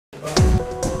I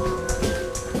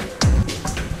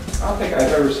don't think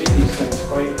I've ever seen these things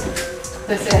quite.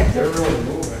 That's it. They're really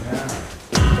moving, yeah.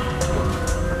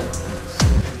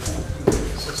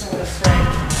 That's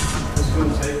right. This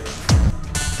one's tape.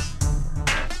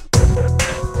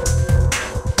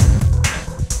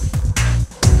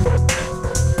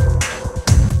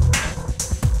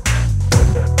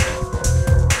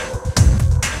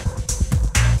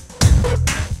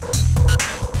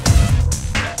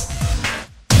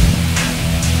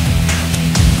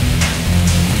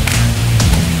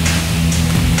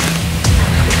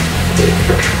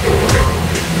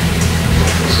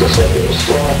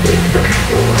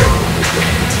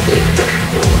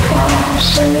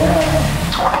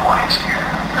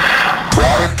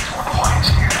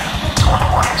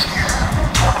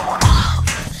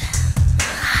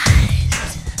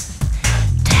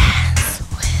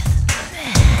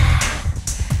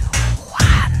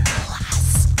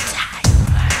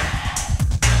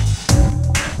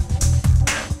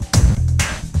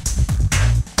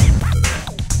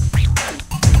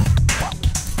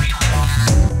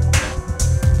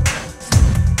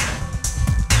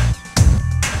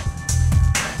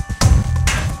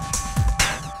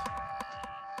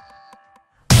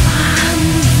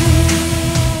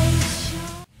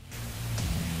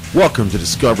 Welcome to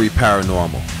Discovery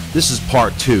Paranormal. This is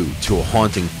part 2 to A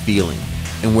Haunting Feeling,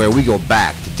 and where we go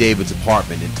back to David's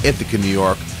apartment in Ithaca, New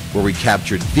York, where we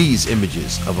captured these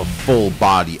images of a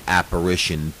full-body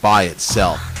apparition by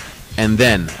itself, and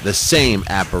then the same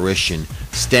apparition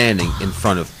standing in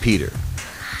front of Peter.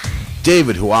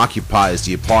 David, who occupies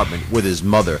the apartment with his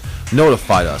mother,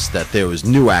 notified us that there was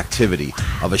new activity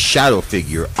of a shadow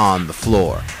figure on the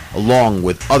floor, along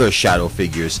with other shadow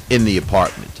figures in the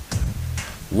apartment.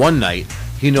 One night,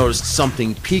 he noticed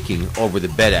something peeking over the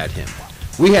bed at him.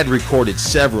 We had recorded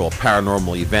several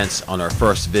paranormal events on our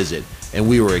first visit, and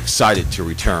we were excited to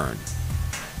return.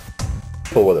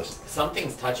 Pull with us.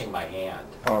 Something's touching my hand.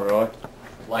 Oh, really?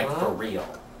 Like, Huh? for real.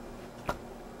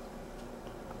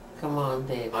 Come on,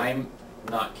 David. I'm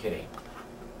not kidding.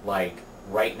 Like,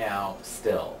 right now,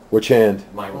 still. Which hand?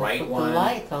 My Well, right put one the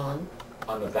light on.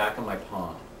 the back of my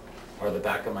palm. Or the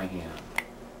back of my hand.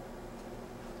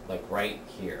 Like, right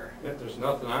here. Yeah, there's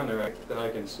nothing on there that I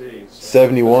can see. So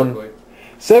 71? physically.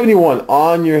 71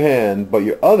 on your hand, but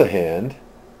your other hand,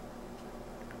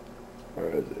 where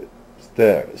is it? It's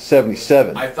there.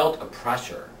 77. I felt a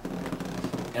pressure.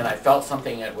 And I felt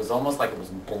something, it was almost like it was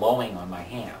blowing on my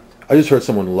hand. I just heard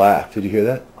someone laugh. Did you hear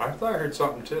that? I thought I heard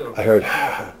something too. I heard.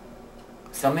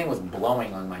 Something was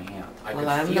blowing on my hand. I Well, could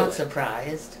I'm feel not it.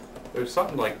 surprised. There's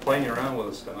something like playing around with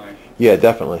us tonight. Yeah,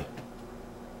 definitely.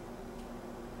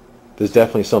 There's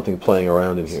definitely something playing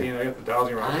around in See, here. I got the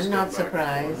dowsing rods I'm going not back.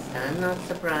 surprised. I'm not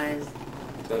surprised.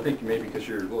 So I think maybe because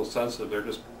you're a little sensitive, they're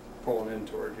just pulling in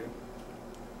toward you.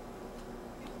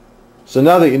 So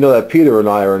now that you know that Peter and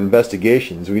I are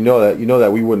investigations, we know that you know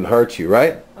that we wouldn't hurt you,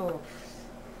 right? Oh.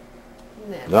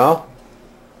 Never. No?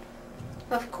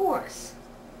 Of course.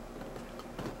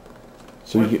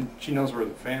 So What you, if she knows where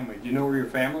the family. Do you know where your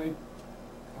family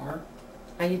are?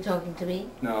 Are you talking to me?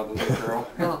 No, the little girl.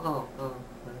 Oh.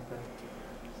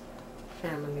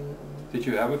 Family. Did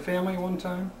you have a family one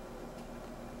time?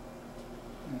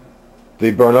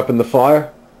 they burn up in the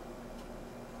fire?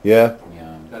 Yeah?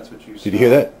 Yeah. That's what you said. Did you hear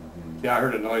that? Mhm. Yeah, I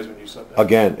heard a noise when you said that.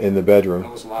 Again, in the That bedroom.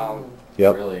 was loud.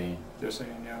 Yep. Really? They're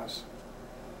saying yes.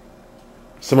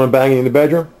 Someone banging in the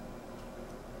bedroom?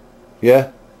 Yeah?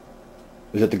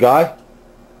 Is it the guy?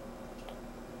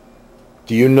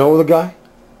 Do you know the guy?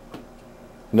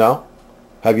 No?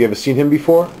 Have you ever seen him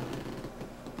before?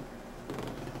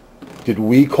 Did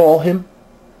we call him?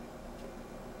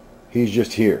 He's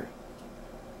just here.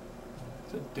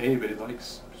 It's a David.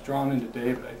 He's drawn into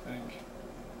David, I think.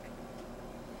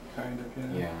 Kind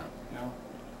of, yeah. Yeah. Yeah.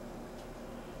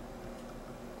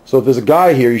 So if there's a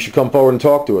guy here, you should come forward and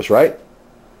talk to us, right?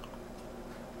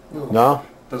 No?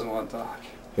 Doesn't want to talk.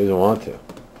 He doesn't want to.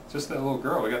 It's just that little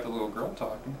girl. We got the little girl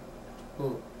talking.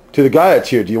 Who? To the guy that's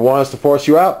here, do you want us to force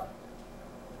you out?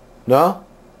 No?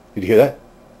 Did you hear that?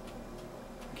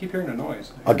 I keep hearing a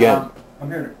noise. Again. I'm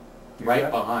hearing it. You Right hear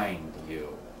that? behind you.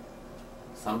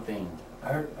 Something. I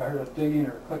heard a digging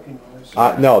or clicking noise.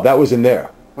 No, that was in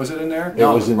there. Was it in there?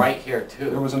 No, was in- right here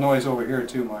too. There was a noise over here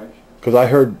too, Mike. Because I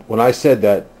heard, when I said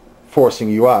that, forcing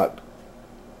you out.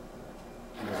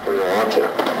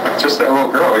 It's just that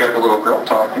little girl. We got the little girl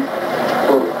talking.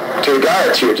 To the guy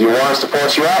that's here, do you want us to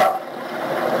force you out?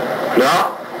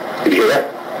 No? Did you hear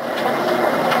that?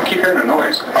 I keep hearing a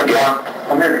noise. Again.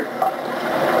 I'm hearing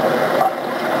it.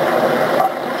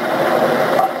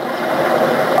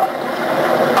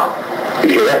 Did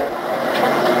you hear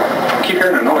that? I keep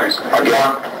hearing a noise. noise.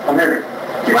 Again? I'm here.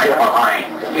 Right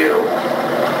behind you.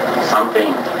 Something.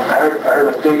 I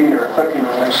heard a digging or a clicking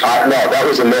noise. No, that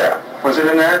was in there. Was it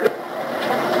in there?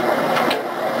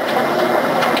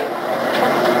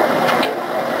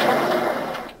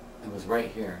 It was right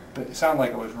here. It sounded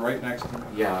like it was right next to me.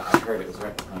 Yeah, I heard it was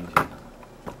right behind you.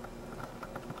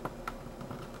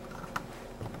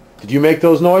 Did you make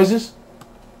those noises?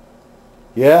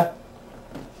 Yeah?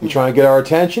 You trying to get our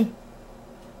attention?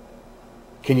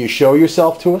 Can you show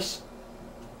yourself to us?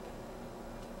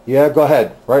 Yeah, go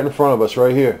ahead. Right in front of us,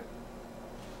 right here.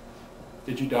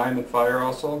 Did you die in the fire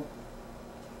also?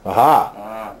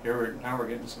 Aha. Now we're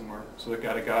getting somewhere. So they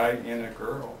got a guy and a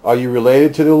girl. Are you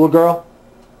related to the little girl?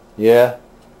 Yeah.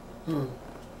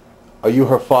 Are you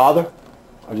her father?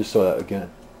 I just saw that again.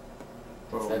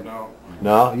 Oh, no.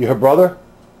 No? You her brother?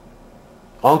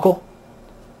 Uncle?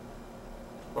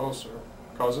 Closer.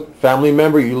 Cousin? Family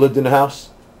member? You lived in the house?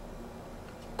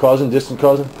 Cousin? Distant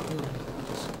cousin?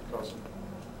 Just cousin.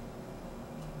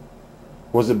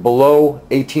 Was it below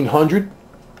 1800?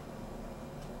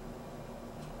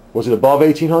 Was it above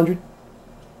 1800?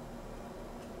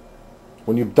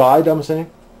 When you died, I'm saying?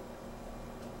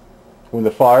 When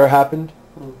the fire happened?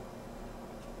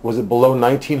 Was it below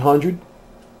 1900?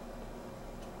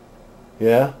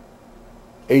 Yeah?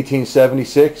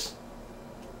 1876?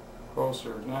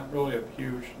 Closer. Not really a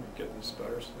huge. Let me get this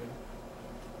better.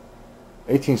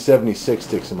 1876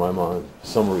 sticks in my mind for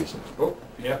some reason. Oh,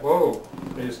 yeah. Whoa.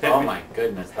 They just hit me. Oh my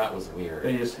goodness, that was weird.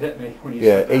 They just hit me when you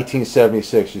Yeah, said that.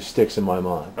 1876 just sticks in my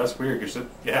mind. That's weird. You said,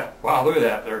 yeah. Wow, look at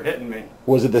that. They're hitting me.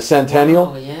 Was it the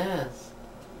centennial? Oh, yes.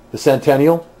 The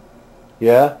centennial?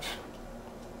 Yeah?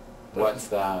 What's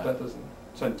that? That doesn't.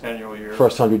 Centennial year.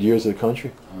 First 100 years of the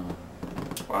country.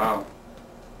 Wow.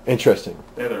 Interesting.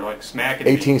 Yeah, they're like smacking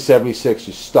me. 1876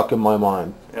 just stuck in my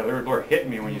mind. Yeah, they're hitting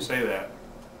me when you say that.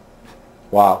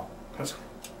 Wow.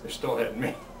 They're still hitting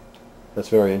me. That's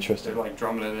very They're interesting. like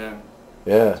drumming it in.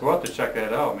 Yeah. So we'll have to check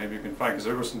that out. Maybe you can find, because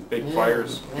there were some big Yeah,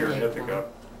 fires here in yeah. Ithaca.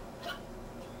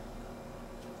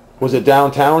 Was it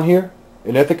downtown here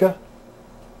in Ithaca?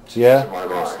 Yeah.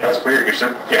 That's weird. You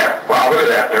said, yeah. Wow, look at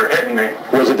that. They're hitting me.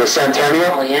 Was it the Oh,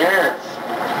 centennial?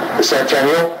 yes. The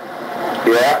centennial?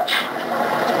 Yeah.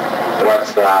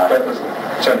 What's that? That was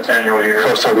centennial year.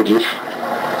 First 100 years.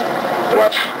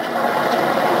 What?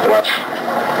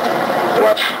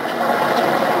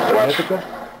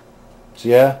 Ithaca?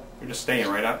 Yeah. You're just staying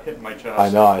right up, hitting my chest. I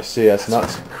know. I see. That's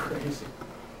nuts. Crazy.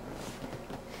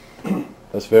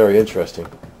 That's very interesting.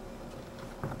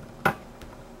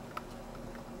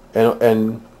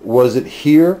 And was it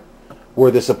here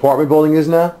where this apartment building is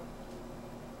now?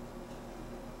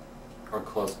 Or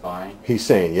close by? He's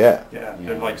saying, yeah. Yeah, Yeah.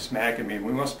 they're like smacking me.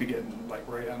 We must be getting like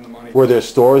right on the money. Were there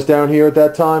stores down here at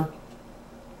that time?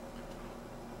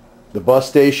 The bus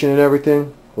station and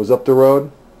everything was up the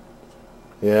road?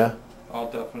 Yeah.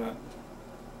 All definite.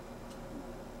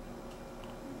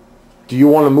 Do you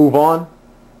want to move on?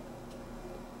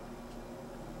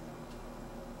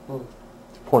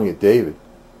 Pointing at David.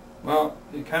 Well,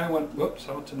 it kind of went, whoops,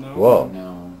 out to no. Whoa.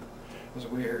 No. It was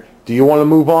weird. Do you want to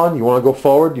move on? You want to go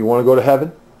forward? You want to go to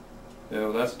heaven? Yeah,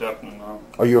 well, that's definite no.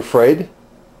 Are you afraid?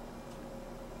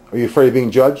 Are you afraid of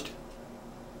being judged?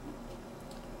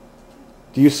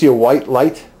 Do you see a white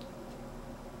light?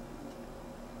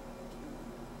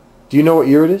 Do you know what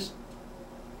year it is?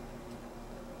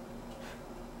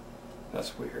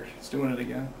 That's weird. It's doing it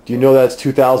again. Do you know that's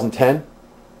 2010?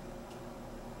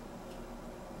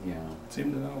 Yeah.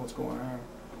 Seem to know what's going on.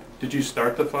 Did you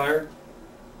start the fire?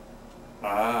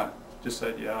 Ah, just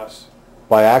said yes.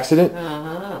 By accident?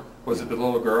 Uh-huh. Was it the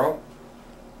little girl?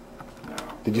 No.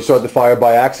 Did you start the fire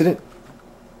by accident?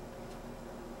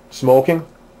 Smoking?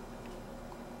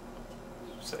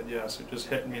 Said yes. It just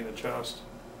hit me in the chest.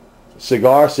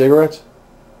 Cigar? Cigarettes?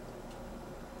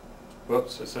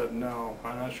 Whoops, I said no.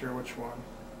 I'm not sure which one.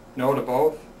 No to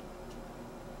both?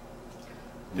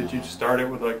 Did you No. start it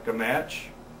with like a match?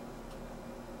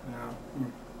 No.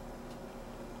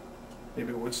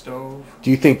 Maybe a wood stove? Do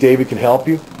you think David can help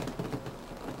you?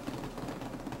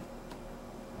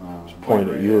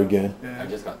 Pointing at you Yeah. again. I Yeah.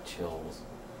 just got chills.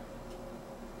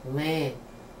 Man,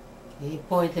 he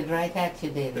pointed right at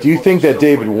you, David. Do you think that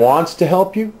David wants to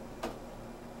help you?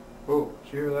 Oh,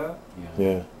 did you hear that? Yeah.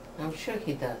 Yeah. I'm sure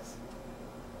he does.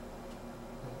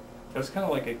 That's kind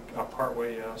of like a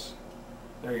part-way yes.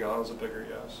 There you go. That was a bigger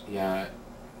yes. Yeah.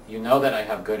 You know that I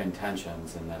have good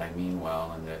intentions and that I mean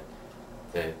well and that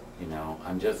you know,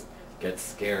 I'm just get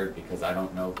scared because I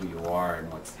don't know who you are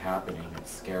and what's happening. It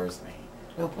scares me.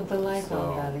 Don't put the light So-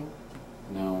 on, darling.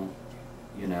 No.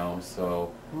 You know,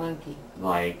 so Monkey.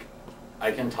 like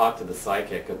I can talk to the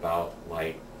psychic about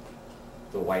like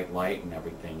the white light and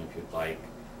everything, if you'd like.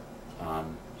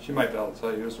 She might be able to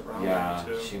tell you who's around Yeah,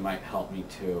 too. she might help me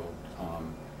too.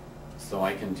 So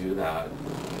I can do that,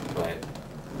 but,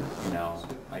 you know,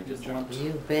 I just want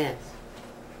You bet.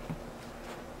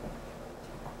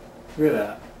 Look at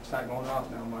that. It's not going off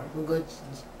now, Mark. We'll go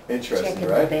Interesting, check in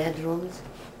right? the bedrooms.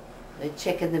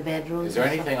 Check in the bedrooms. Is there or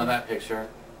anything on something. that picture?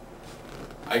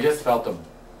 I just felt a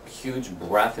huge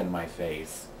breath in my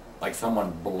face, like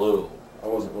someone blew. I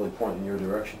wasn't really pointing in your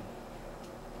direction.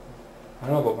 I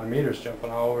don't know, but my meter's jumping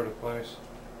all over the place.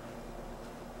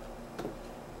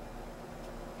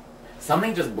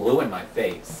 Something just blew in my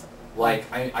face. Like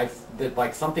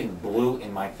like something blew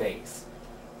in my face,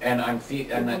 and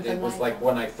it was like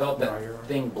when I felt No, that you're right.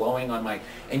 thing blowing on my.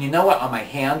 And you know what? On my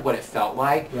hand, what it felt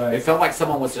like? Right. It felt like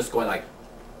someone was just going like.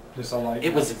 Just a light.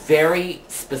 It was very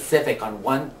specific on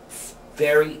one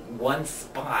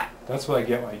spot, That's what I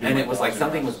get when I do and my it was like dodging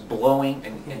something was rests. blowing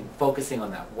and focusing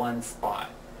on that one spot.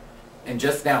 And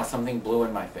just now, something blew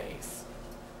in my face.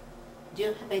 Do you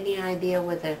have any idea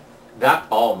whether That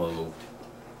ball moved.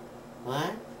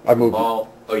 what? I moved it.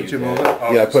 Ball. Oh, you Did you did? move it?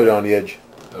 Oh, Yeah, I put it on the edge.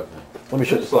 Okay. Let me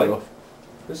shut this light off.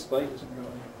 This light isn't really...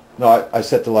 No, I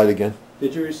set the light again.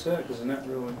 Did you reset? Because it's not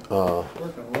really working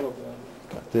a little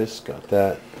bit. Got this, got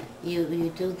that. You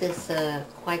do this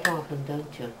quite often,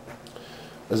 don't you?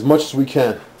 As much as we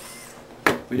can.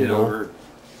 We You did know? over...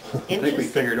 I think we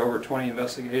Interesting. figured over 20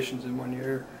 investigations in 1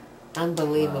 year.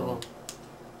 Unbelievable.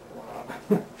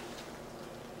 Wow.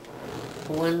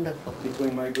 Wonderful.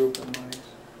 Between my group and mine.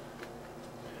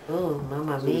 Oh,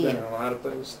 mamma So we've been in mia. a lot of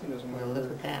places. It doesn't Well, matter.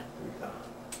 look at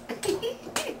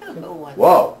that. Oh, what-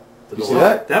 Whoa! You see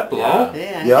that? That blow? Yeah.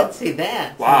 Yeah, I Yep. can see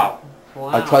that. Wow. Wow.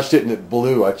 I touched it and it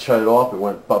blew. I shut it off. It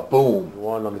went ba-boom.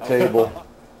 One on the table.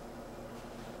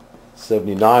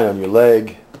 79 on your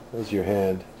leg. There's your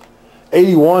hand.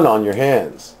 81 on your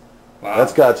hands. Wow.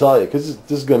 That's got to tell you, because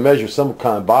this is going to measure some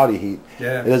kind of body heat.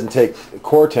 Yeah. It doesn't take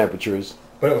core temperatures.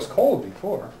 But it was cold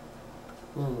before.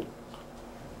 Hmm.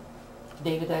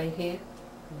 David, are you here?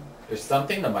 There's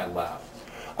something to my left.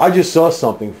 I just saw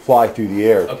something fly through the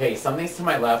air. Okay, something's to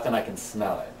my left and I can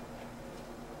smell it.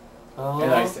 Oh,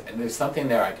 And there's something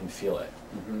there, I can feel it.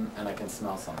 And I can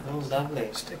smell something. oh lovely.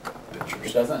 Stick It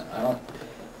pictures. doesn't, I don't...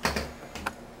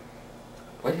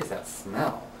 What is that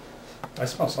smell? I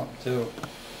smell something too.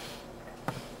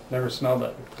 Never smelled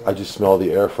that before. I just smell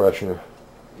the air freshener.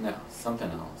 No, something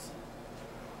else.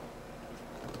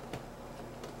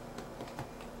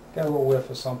 Got a little whiff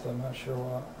of something, not sure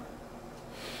what.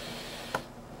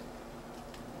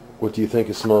 What do you think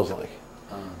it smells like?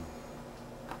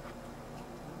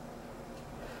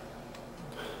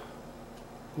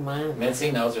 Mine.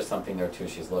 Mincy knows there's something there too,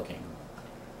 she's looking.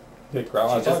 Did it growl?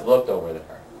 I She just thought- looked over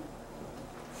there.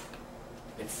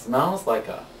 It smells like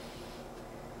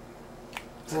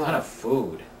it's What? kind of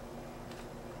food.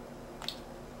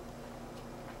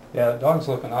 Yeah, the dog's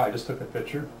looking high. I just took a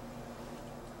picture.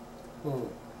 Hmm.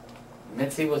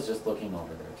 Mitzi was just looking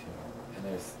over there too. And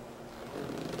there's,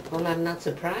 Well, I'm not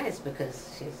surprised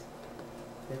because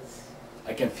it's,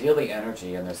 I can feel the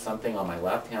energy and there's something on my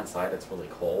left hand side that's really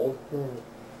cold. hmm.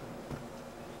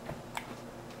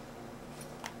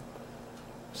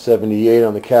 78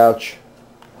 on the couch.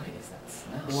 What is that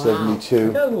smell? Wow. I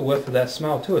 72. got a little whiff of that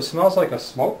smell too. It smells like a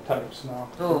smoke type smell.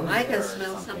 Oh, I can Or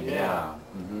smell something. Yeah.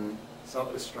 It's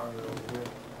not as strong as over here.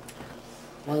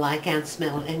 Well, I can't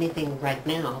smell anything right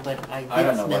now, but I I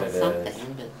don't did know smell what it something.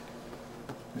 is.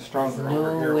 But It's stronger No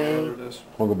over here, way. whatever it is.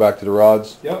 Want to go back to the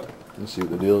rods Yep. and see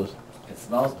what the deal is? It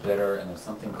smells bitter and there's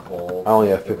something cold. I only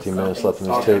have There was 15 minutes something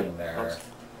left in this sitting tape. there.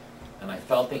 And I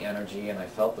felt the energy and I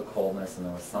felt the coldness and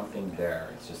there was something there.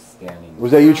 It's just standing.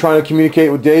 Was that you trying to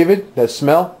communicate with David? That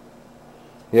smell?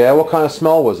 Yeah, what kind of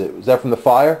smell was it? Was that from the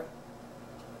fire?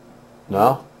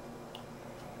 No?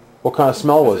 What kind of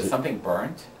smell Was was it it? something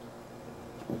burnt?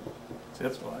 See,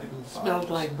 that's why. it smelled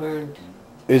like burnt.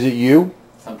 Is it you?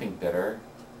 Something bitter?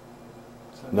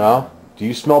 No? Do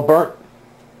you smell burnt?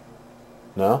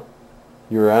 No?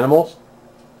 Your animals?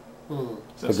 Hmm.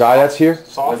 The guy that's here?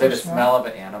 Was it a smell of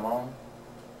an animal?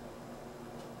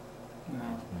 No.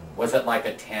 Was it like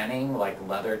a tanning, like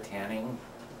leather tanning?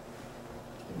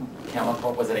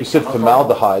 Chemical? Was it a You said chemical?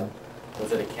 formaldehyde.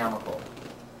 Was it a chemical?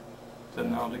 It's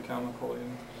an algae chemical. Yeah.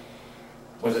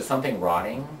 Was it something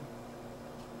rotting?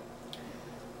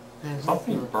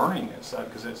 Something burning, it said,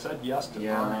 because it said yes to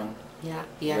burning. Yeah,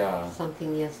 Yeah.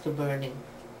 something yes to burning.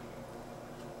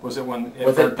 Was it when it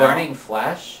Was burnt it burning down?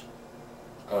 flesh?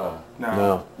 No.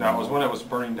 No. No, it was when it was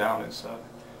burning down, it said.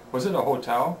 Was it a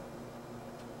hotel?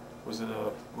 Was it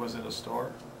a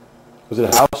store? Was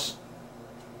it a house?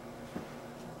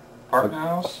 Apartment A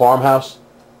house? farmhouse?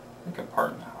 think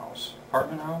apartment house.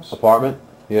 Apartment house? Apartment?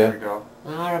 There Yeah. we go.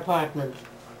 Our apartment.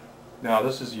 No,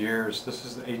 this is years. This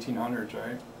is the 1800s,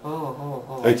 right? Oh.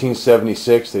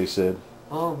 1876, they said.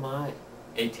 Oh my.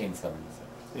 1876.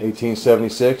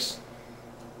 1876?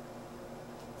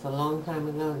 It's a long time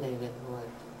ago, David. Boy.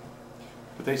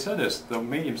 But they said this, the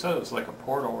medium said it was like a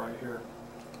portal right here.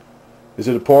 Is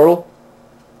it a portal?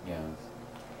 Yes.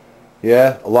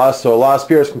 Yeah. So a lot of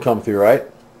spirits can come through, right?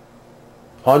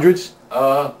 Hundreds?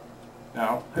 No,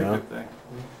 No. good thing.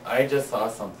 I just saw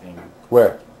something.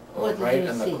 Where? What did Right you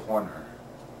in the see? corner.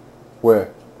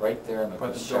 Where? Right there in the By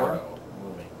the shadow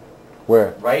moving.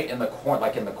 Where? Right in the corner,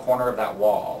 like in the corner of that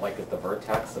wall, like at the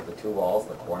vertex of the two walls,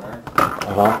 the corner.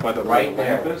 Uh-huh. By the Right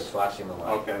there, lamp where is? it's flashing the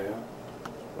light. Okay, yeah.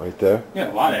 Right there?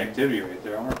 Yeah, a lot of activity right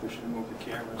there. I wonder if we should move the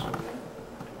cameras over there.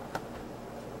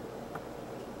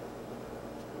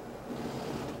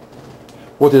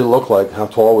 What did it look like? How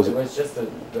tall was It it? was just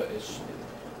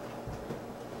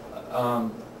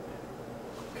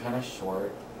kind of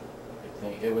short. I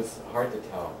think it was hard to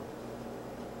tell.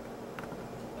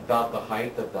 About the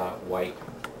height of that white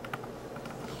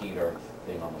heater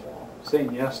thing on the wall.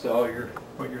 Saying yes to all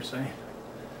what you're saying.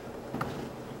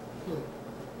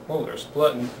 Oh, they're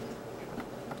splitting.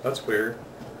 That's weird.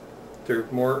 They're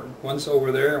more. One's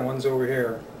over there and one's over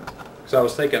here. Because I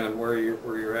was thinking of where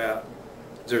you're at.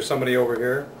 Is there somebody over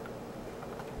here?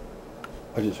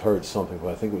 I just heard something, but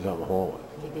I think it was out in the hallway.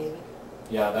 Hey, David.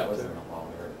 Yeah, that was in the hall.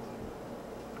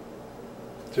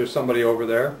 Is there somebody over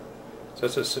there? So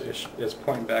it's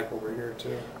pointing back over here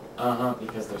too.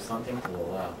 Because there's something to the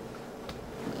left.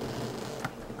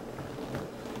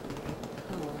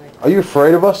 Are you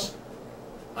afraid of us?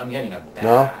 I'm getting a bad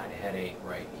No? headache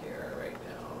right here, right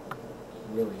now.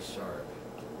 Really sharp.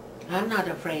 I'm not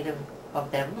afraid of them.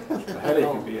 A headache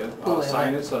could be a Whoever.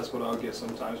 sinus. That's what I'll get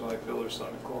sometimes when I feel there's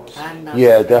something close. I'm not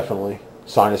Yeah, afraid. definitely.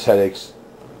 Sinus headaches.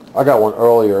 I got one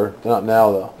earlier. Not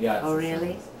now, though. Yeah. It's Oh, the really?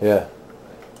 same. Yeah.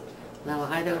 No,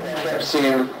 I don't I've have.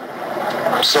 seen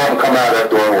someone come out of that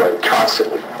doorway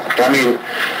constantly. I mean,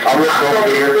 I'm looking over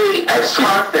here. I've It's seen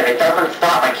constant. It doesn't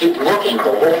stop. I keep looking the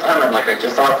whole time. I'm like, I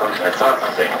just saw something. I saw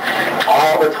something.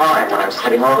 All the time when I'm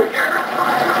sitting over here.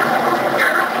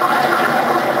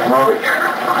 I'm over here.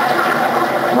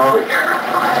 I'm over here.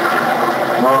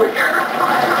 I'm over here.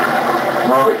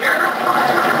 I'm over here.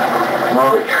 I'm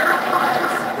over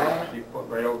here. You put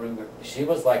right over in the. She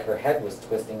was like, her head was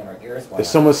twisting and her ears went Is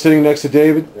out. someone sitting next to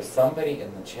David? There's somebody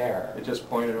in the chair. It just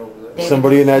pointed over there. David,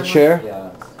 Somebody in that someone- chair?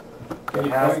 Yes. Can It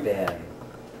you has point? been.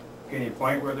 Can you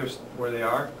point where they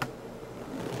are?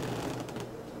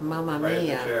 Mamma Right in the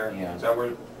mia. chair. Yeah. Is that where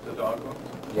the dog goes?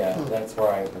 Yeah, that's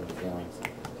where I've been feeling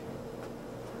something.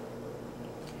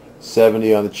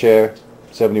 70 on the chair.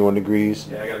 71 degrees.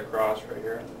 Yeah, I got a cross right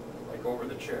here, like over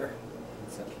the chair.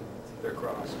 It's okay. They're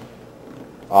crossed.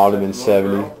 Ottoman Is that the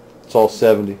little 70. girl? It's all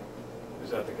 70. Is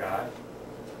that the guy?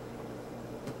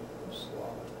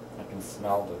 Slow. I can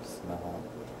smell the smell.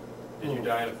 Did you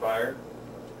die in a fire?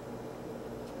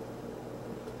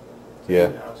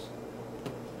 Yeah. Yes.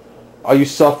 Are you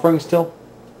suffering still?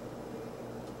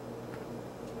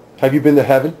 Have you been to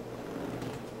heaven?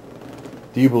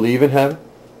 Do you believe in heaven?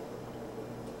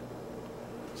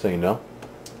 Saying no.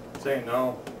 Saying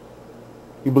no.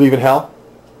 You believe in hell?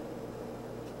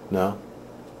 No.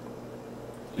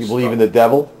 You believe in the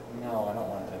devil? No, I don't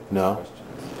want to ask No.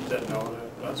 questions. Said no.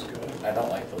 That's good. I don't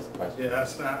like those questions. Yeah,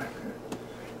 that's not.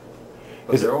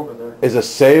 But Is they're it- over there. Is a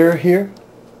sayer here?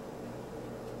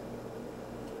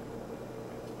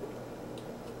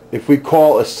 If we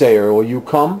call a sayer, will you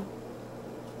come?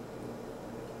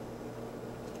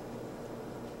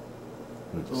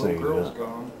 The little Saying girl's no.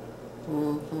 gone.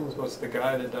 Mm-hmm. So it's the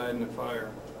guy that died in the fire.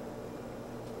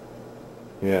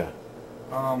 Yeah.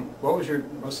 What was your?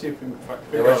 Let's see if we can There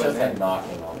figure was out just that a name.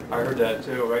 knocking on the I heard that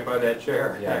too, right by that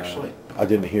chair, Yeah. actually. I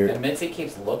didn't hear And it. Mitzi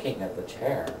keeps looking at the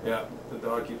chair. Yeah, the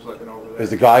dog keeps looking over there. Is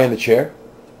the guy in the chair?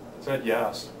 Said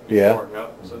yes. Yeah. Before,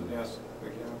 yep, said yes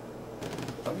again.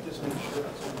 Let me just make sure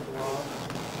that's on the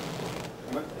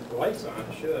wall. The light's on,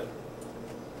 it should.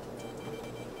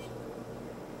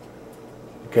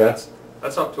 Okay.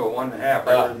 That's up to a 1.5,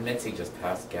 right? Mitzi just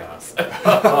passed gas. For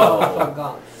Oh,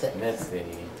 God's sake. Mitzi.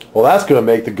 Well, that's going to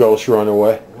make the ghost run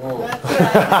away. Whoa.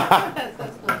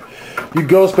 That's right. You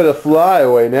ghosts better fly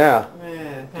away now.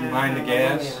 Yeah, Do you mind the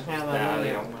gas? Nah, they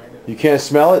Hallelujah. don't mind it. You can't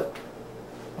smell it?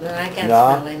 No, I can't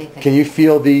No. smell anything. Can you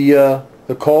feel the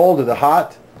cold or the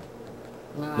hot?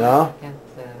 No? I can't.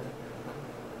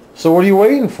 So what are you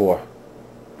waiting for?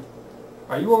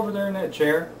 Are you over there in that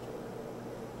chair?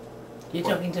 You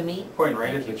talking to me? Pointing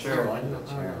right at the Keeps chair. going in the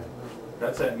chair.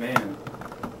 That's that man.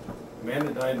 The man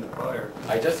that died in the fire.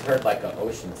 I just heard like an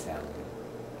ocean sound.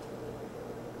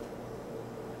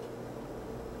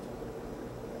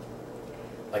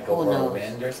 Like a Who knows?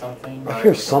 whirlwind or something? I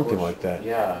hear something like that.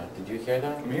 Yeah, did you hear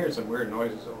that? I'm hearing some weird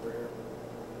noises over here.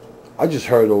 I just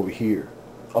heard it over here,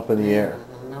 up in the air.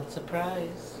 I'm not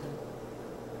surprised.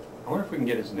 I wonder if we can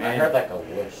get his name. I heard like a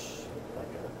whoosh. Like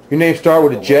Your name start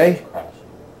with a J? wave crashing.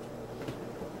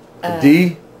 A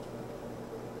D?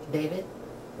 David?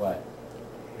 What?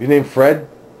 Your name Fred?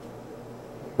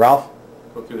 Ralph?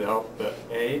 Go through the alphabet.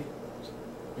 A.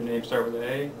 Your name start with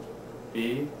A.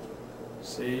 B.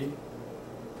 C.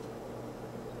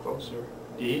 Closer.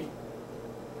 D.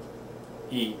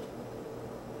 E.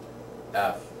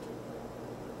 F.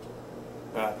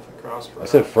 F. Across from. I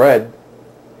said Fred.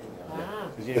 Ah.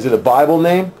 Is it a Bible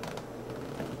name?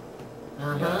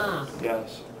 Uh-huh.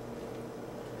 Yes.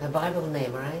 A Bible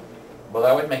name, right? Well,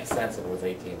 that would make sense if it was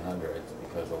 1800s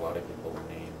because a lot of people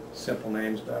were named Simple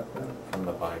names back then. from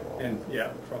the Bible. And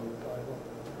yeah, from the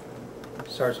Bible.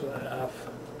 Starts with an F.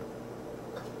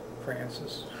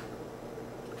 Francis.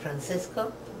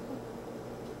 Francisco?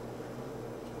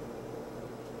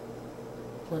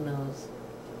 Who knows?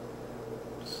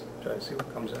 Just try to see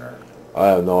what comes in her. I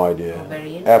have no idea. Oh,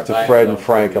 very interesting. After I have Fred no and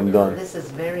Frank, clue I'm either. done. This is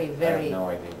very, I have very... no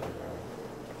idea.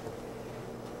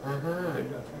 Uh-huh.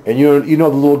 And you know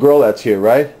the little girl that's here,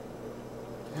 right?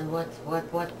 And what?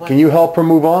 Can you help her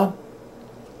move on?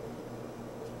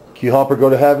 Can you help her go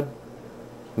to heaven?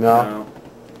 No?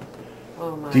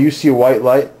 Oh my. Do you see a white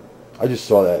light? I just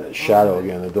saw that shadow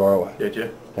again in the doorway. Did you?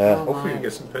 Yeah. Oh. Hopefully you my.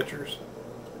 get some pictures.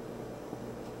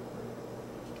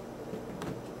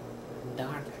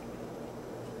 Dark.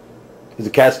 Is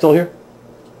the cat still here?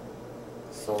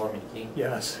 Solo Mickey?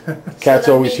 Yes. Cat's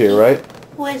Solo always here, Mickey. right?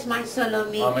 Where's my solo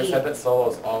Mama Mickey? said that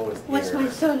Solo's always here. Where's my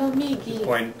solo Mickey?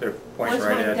 they're pointing Where's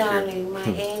right my at you. darling, my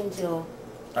angel,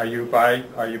 Are you by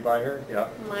her? Yeah.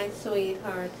 my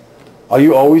sweetheart? Are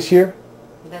you always here?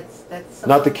 That's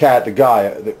Not the Solo- cat, the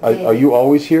guy. Are you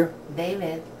always here?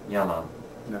 David. Yeah, Mom.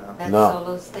 No. That's No.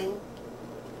 Solo's thing.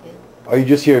 Are you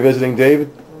just here visiting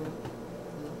David?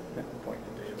 Point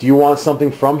to David. Do you want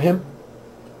something from him?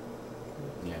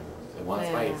 Yeah.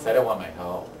 He Yeah. said it want my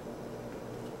help.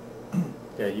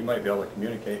 Yeah, you might be able to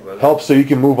communicate with her. Help so you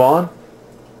can move on?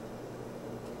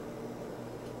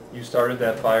 You started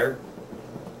that fire.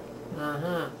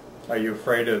 Uh-huh. Are you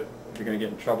afraid of you're going to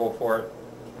get in trouble for it?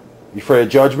 You afraid of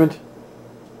judgment?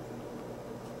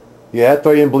 Yeah, I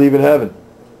thought you didn't believe in heaven.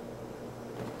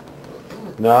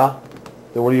 Nah?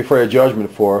 Then what are you afraid of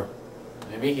judgment for?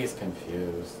 Maybe he's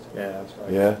confused. Yeah, that's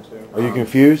right. Yeah? Too. Are you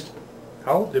confused?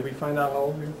 How old? Did we find out how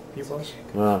old he was?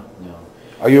 Nah. No.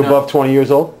 Are you No. above 20 years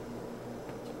old?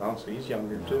 Oh, so he's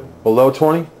younger too. Below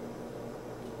 20?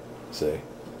 See.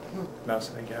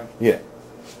 Messing again. Yeah.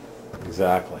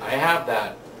 Exactly. I have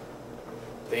that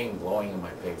thing blowing in my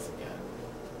face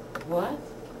again. What?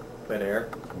 That air.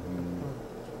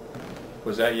 Mm-hmm.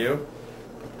 Was that you?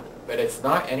 But it's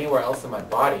not anywhere else in my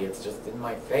body, it's just in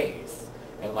my face.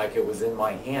 And like it was in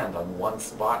my hand on one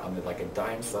spot, on the, like a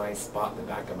dime-sized spot in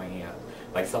the back of my hand.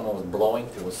 Like someone was blowing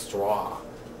through a straw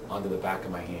onto the back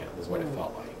of my hand, is what it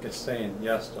felt like. Just saying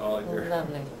yes to all of your...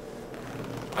 Lovely.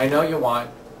 I know you want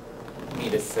me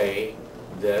to say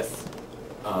this,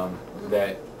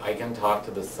 that I can talk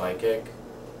to the psychic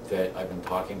that I've been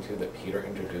talking to, that Peter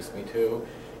introduced me to,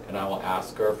 and I will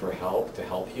ask her for help to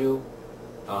help you,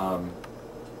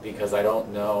 because I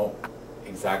don't know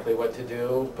exactly what to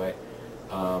do, but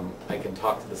I can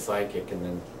talk to the psychic and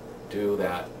then do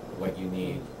that, what you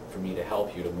need for me to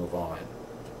help you to move on.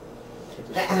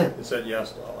 It said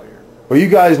yes to all your... Well, you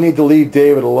guys need to leave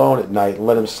David alone at night and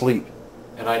let him sleep.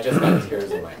 And I just got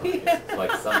tears in my eyes,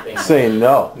 like something... Saying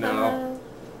no. No.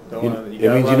 Don't You, wanna- it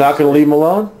gotta means let you're not him going to leave him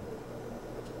alone?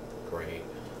 Great.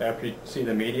 After you see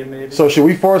the medium, maybe? So should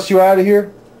we force you out of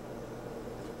here?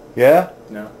 Yeah?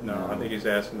 No, I think he's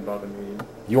asking about the medium.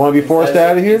 You want to be He forced says-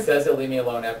 out of He here? says he'll leave me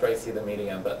alone after I see the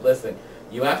medium, but listen,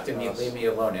 you have to Yes. leave me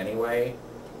alone anyway,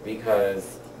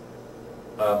 because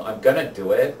I'm gonna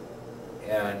do it,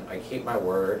 and I keep my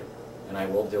word, and I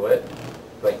will do it,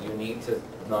 but you need to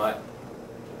not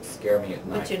scare me at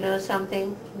night. But you know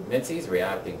something? Mitzi's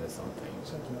reacting to something.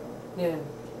 Yeah.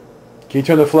 Can you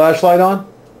turn the flashlight on?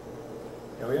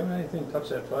 Yeah, we haven't anything touch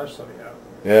that flashlight yet.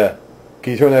 Yeah.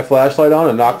 Can you turn that flashlight on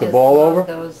and knock the Just ball love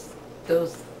over?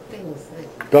 Those things.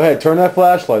 Go ahead, turn that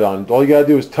flashlight on. All you got to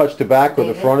do is touch the back or the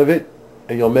David? front of it,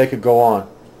 and you'll make it go on.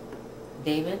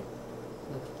 David?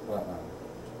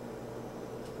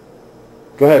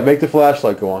 Go ahead, make the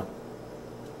flashlight go on.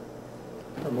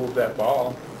 Remove that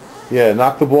ball. Yeah,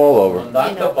 knock the ball over. Knock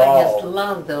You the know, I just ball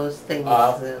love those things.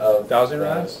 off of Dowsing the-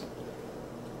 rods?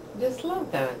 Just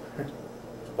love that.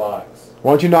 Box.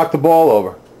 Why don't you knock the ball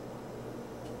over?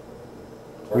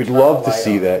 Or We'd turn love the to light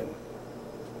see on. that.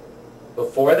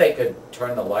 Before they could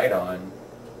turn the light on.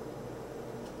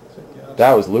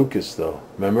 That was Lucas, though.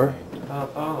 Remember?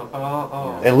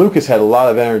 Oh. And Lucas had a lot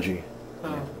of energy.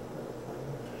 Oh.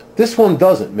 This one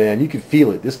doesn't, man. You can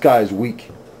feel it. This guy's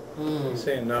weak. He's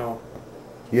saying no.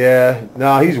 Yeah,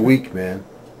 no, he's weak, man.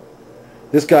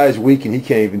 This guy's weak and he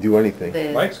can't even do anything.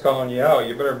 The- Mike's calling you out.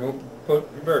 You better you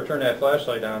better turn that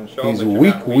flashlight on and show He's him that you're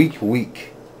weak, not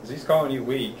weak. 'Cause he's calling you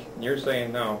weak, and you're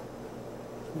saying no.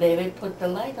 David put the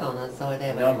light on us or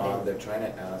whatever. No, it Mom, is. they're trying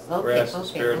to ask. Okay, We're asking okay,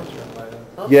 Spirit to okay. turn the light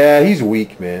on. Okay. Yeah, he's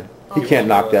weak, man. He Okay. can't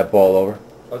knock that ball over.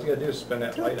 All you gotta do is spin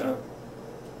that light on.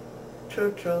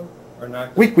 True. Or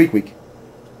knock Weak.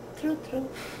 True.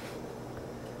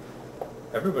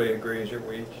 Everybody agrees you're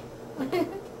weak.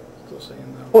 Still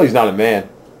saying no. Well, he's not a man.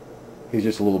 He's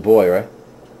just a little boy, right?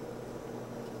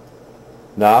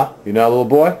 Nah, you're not a little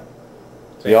boy?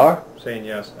 You are? Saying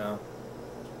yes now.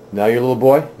 Now you're a little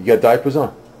boy? You got diapers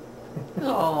on?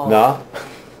 Oh. Nah?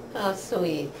 How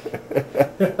sweet.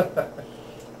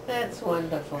 That's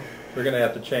wonderful. We're gonna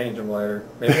have to change them later.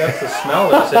 Maybe that's the smell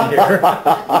that's in here.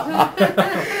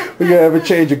 We gonna ever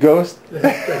change a ghost? The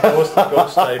ghost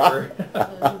diaper.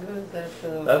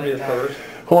 That'd That'd be the first.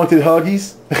 Haunted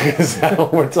Huggies? Is that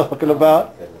what we're talking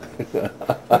about?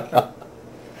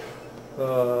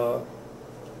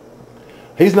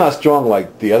 He's not strong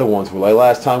like the other ones were. Like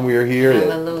last time we were here,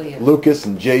 Hallelujah. Lucas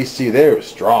and JC, they were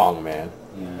strong, man.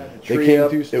 They Tree came up.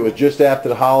 through. It was just after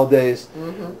the holidays,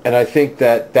 and I think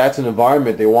that that's an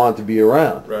environment they wanted to be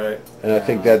around. Right. And I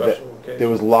think that Special occasion. there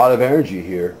was a lot of energy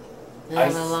here. I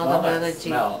have a lot of energy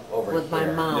smell over with my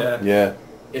here. mom. Yeah. Yeah,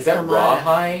 Is that Come on.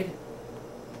 rawhide?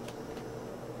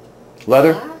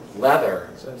 leather, What? Leather?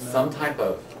 Said no. Some type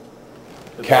of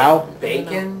cow.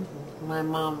 bacon? My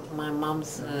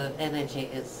mom's energy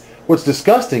is. What's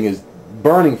disgusting is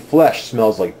burning flesh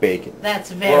smells like bacon.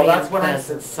 That's very Well, that's what I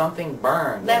unpleasant. said. Something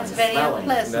burned. That's I'm very smelling.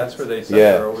 And unpleasant. that's where they said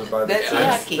Yeah. they're over by the That's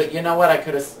fence. yucky. But you know what? I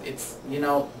could have. It's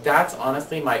that's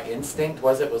honestly my instinct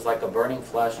was it was like a burning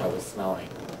flesh I was smelling,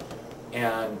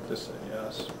 and Just say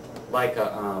yes. like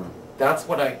a that's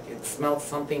what it smelled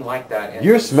something like that. And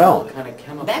You're it smelled smelling. kind of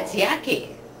chemical. That's yucky.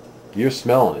 You're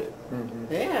smelling it.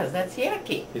 Yes, that's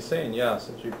yucky. He's saying yes,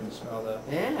 that you can smell that.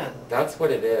 Yeah. That's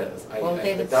what it is. Well,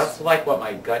 David, that's like what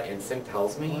my gut instinct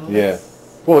tells me. Well, Yeah. that's-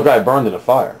 Well, the guy burned in a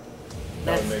fire.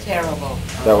 That's make terrible.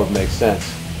 That would make sense.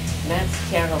 That's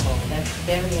terrible. That's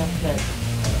very unpleasant.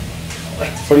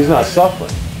 But he's not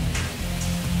suffering.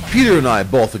 Peter and I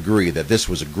both agree that this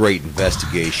was a great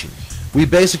investigation. We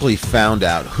basically found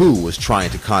out who was trying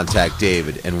to contact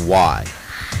David and why.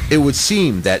 It would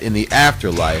seem that in the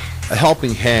afterlife, a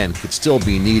helping hand could still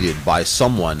be needed by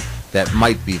someone that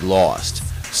might be lost,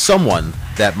 someone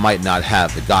that might not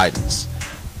have the guidance.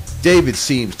 David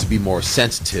seems to be more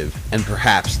sensitive, and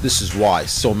perhaps this is why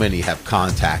so many have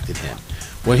contacted him.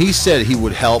 When he said he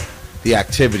would help, the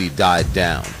activity died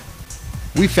down.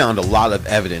 We found a lot of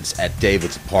evidence at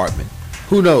David's apartment.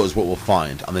 Who knows what we'll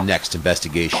find on the next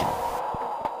investigation.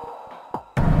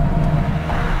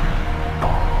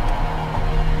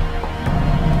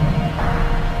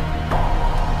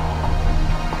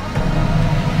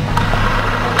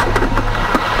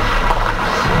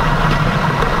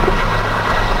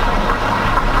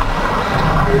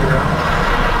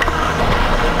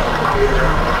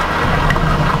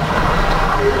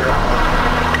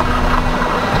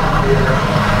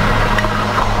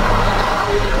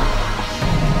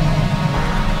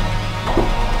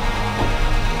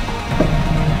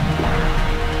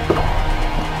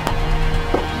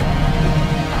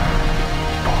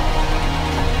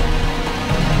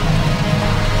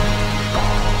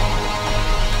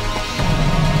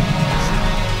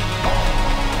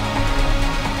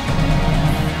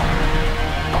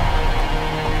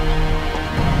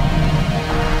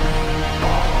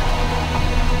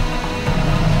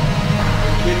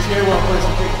 Kids here want to play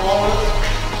some kickball with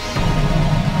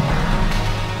us?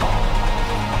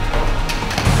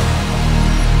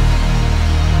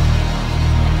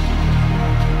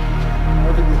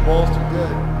 I think these balls too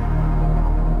good.